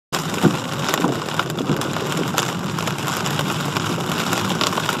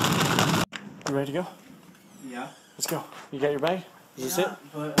You ready to go? Yeah. Let's go. You got your bag? Is this it?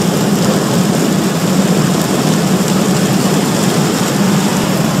 But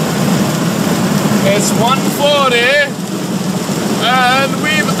it's 1:40 and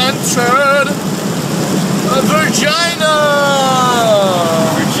we've entered Virginia.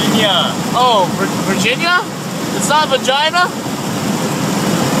 Oh, Virginia? It's not vagina?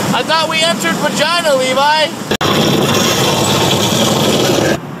 I thought we entered vagina, Levi.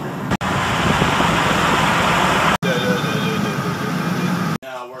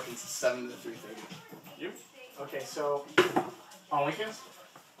 now working 7 to 3:30. You? Okay, so on weekends?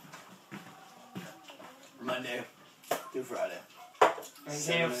 Monday through Friday. And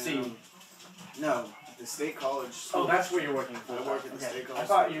KFC. No, the state college school. Oh, that's where you're working for. I work at the state college. I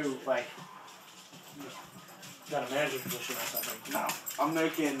thought you like got a manager position or something. No, I'm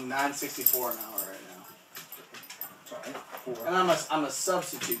making $9.64 an hour right now. Sorry. And I'm a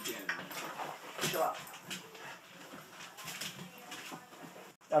substitute janitor. Shut up.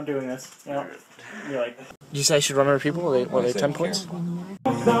 I'm doing this. You know? You're like. Did you say I should run over people? Were they 10 points?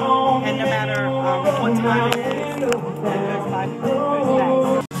 And no matter what time it is, it goes by fast.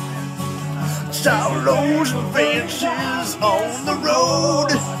 Silos and fences on the road.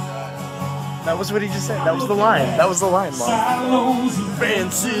 That was what he just said. That was the line. That was the line, Mom. Silos and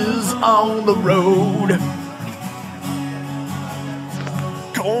fences on the road.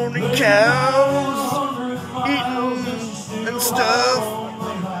 Corn and cows eating and stuff.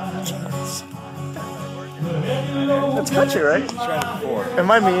 That's country, right?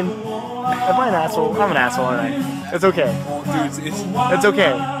 Am I mean? Am I an asshole? I'm an asshole, aren't I? It's okay. It's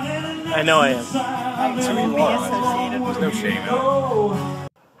okay. I know I am. There's no shame in it.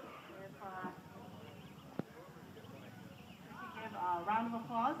 Round of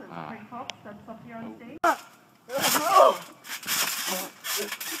applause as Craig Pope steps up here on stage. Oh!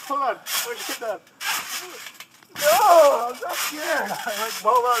 Hold on. Where'd you get that? No! I'm not scared. I'm like,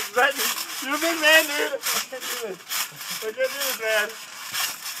 hold on. You're a big man, dude. I can't do this. I can't do this, man.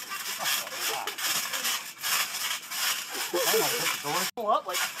 What?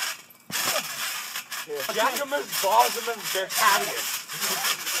 Like... Jack him as balls and then they're happy.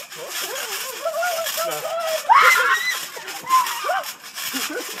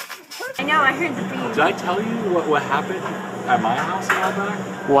 I know, I heard the beat. Did I tell you what happened at my house a while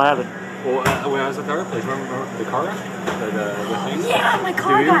back? What happened? Well, when I was at the other place, remember the car wreck? The thing? Yeah, my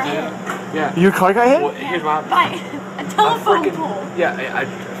car got hit. Yeah. Your car got hit? Well, here's what happened. By a telephone pole. Yeah, a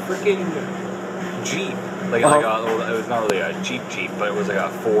freaking Jeep. Like, it was not really a Jeep, but it was like a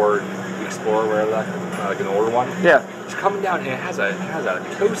Ford Explorer, whatever that, like an older one. Yeah. It's coming down and it has a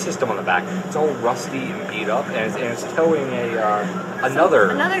tow system on the back. It's all rusty and beat up, and it's towing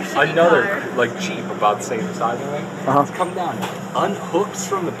another like Jeep about the same size and everything. It's coming down, unhooks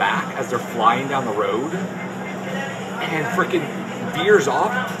from the back as they're flying down the road, and freaking veers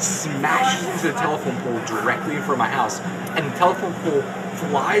off, smashes into the telephone pole directly in front of my house, and the telephone pole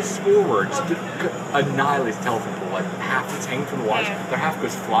flies forward, annihilates the telephone pole. Like half it's hanging from the wires, the other half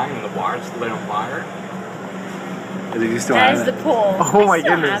goes flying in the wires, lit on fire. That is the pole. Oh my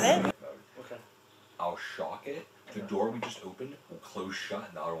goodness. Okay. I'll shock it. The door we just opened will close shut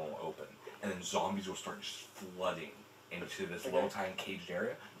and the other one will open. And then zombies will start just flooding into this little tiny caged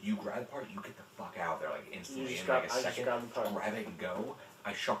area. You grab the part, you get the fuck out of there like instantly in like a second. Grab it and go.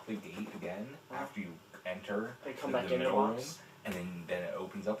 I shut the gate again after you enter They come the back in the middle room. box. And then it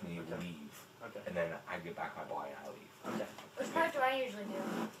opens up and you leave. Okay. And then I get back my body and I leave. Okay. Which part do I usually do?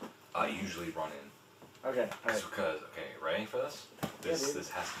 I usually run in. Okay. Alright. Because, okay, ready for this? This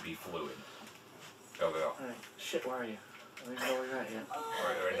has to be fluid. Go. Alright. Shit, where are you? I don't even know where you're at yet.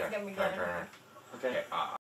 Right there. Turn.